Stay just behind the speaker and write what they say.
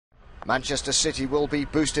Manchester City will be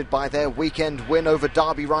boosted by their weekend win over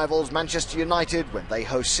derby rivals Manchester United when they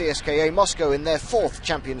host CSKA Moscow in their fourth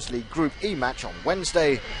Champions League Group E match on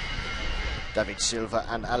Wednesday. David Silva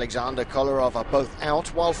and Aleksandar Kolarov are both out,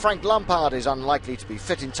 while Frank Lampard is unlikely to be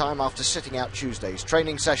fit in time after sitting out Tuesday's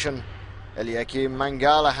training session. Eliaquim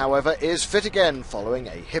Mangala, however, is fit again following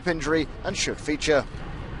a hip injury and should feature.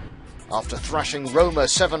 After thrashing Roma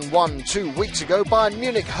 7-1 2 weeks ago, Bayern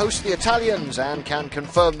Munich host the Italians and can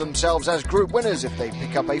confirm themselves as group winners if they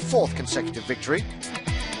pick up a fourth consecutive victory.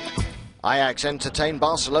 Ajax entertain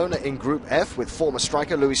Barcelona in Group F with former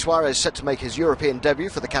striker Luis Suarez set to make his European debut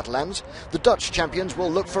for the Catalans. The Dutch champions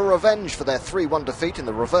will look for revenge for their 3-1 defeat in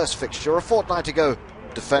the reverse fixture a fortnight ago.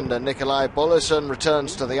 Defender Nikolai Bolasson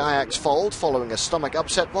returns to the Ajax fold following a stomach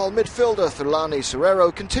upset, while midfielder Luis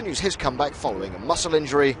Suarez continues his comeback following a muscle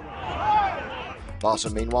injury.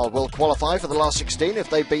 Barca, meanwhile, will qualify for the last 16 if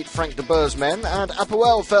they beat Frank de Boer's men, and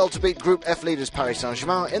Apoel failed to beat Group F leaders Paris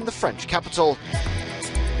Saint-Germain in the French capital.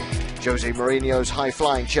 Jose Mourinho's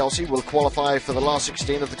high-flying Chelsea will qualify for the last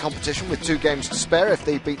 16 of the competition with 2 games to spare if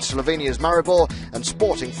they beat Slovenia's Maribor, and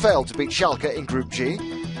Sporting failed to beat Schalke in Group G.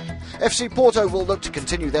 FC Porto will look to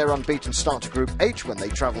continue their unbeaten start to Group H when they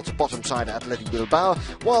travel to bottom side Athletic Bilbao,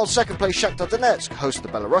 while second place Shakhtar Donetsk host the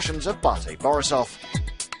Belarusians of Bate Borisov.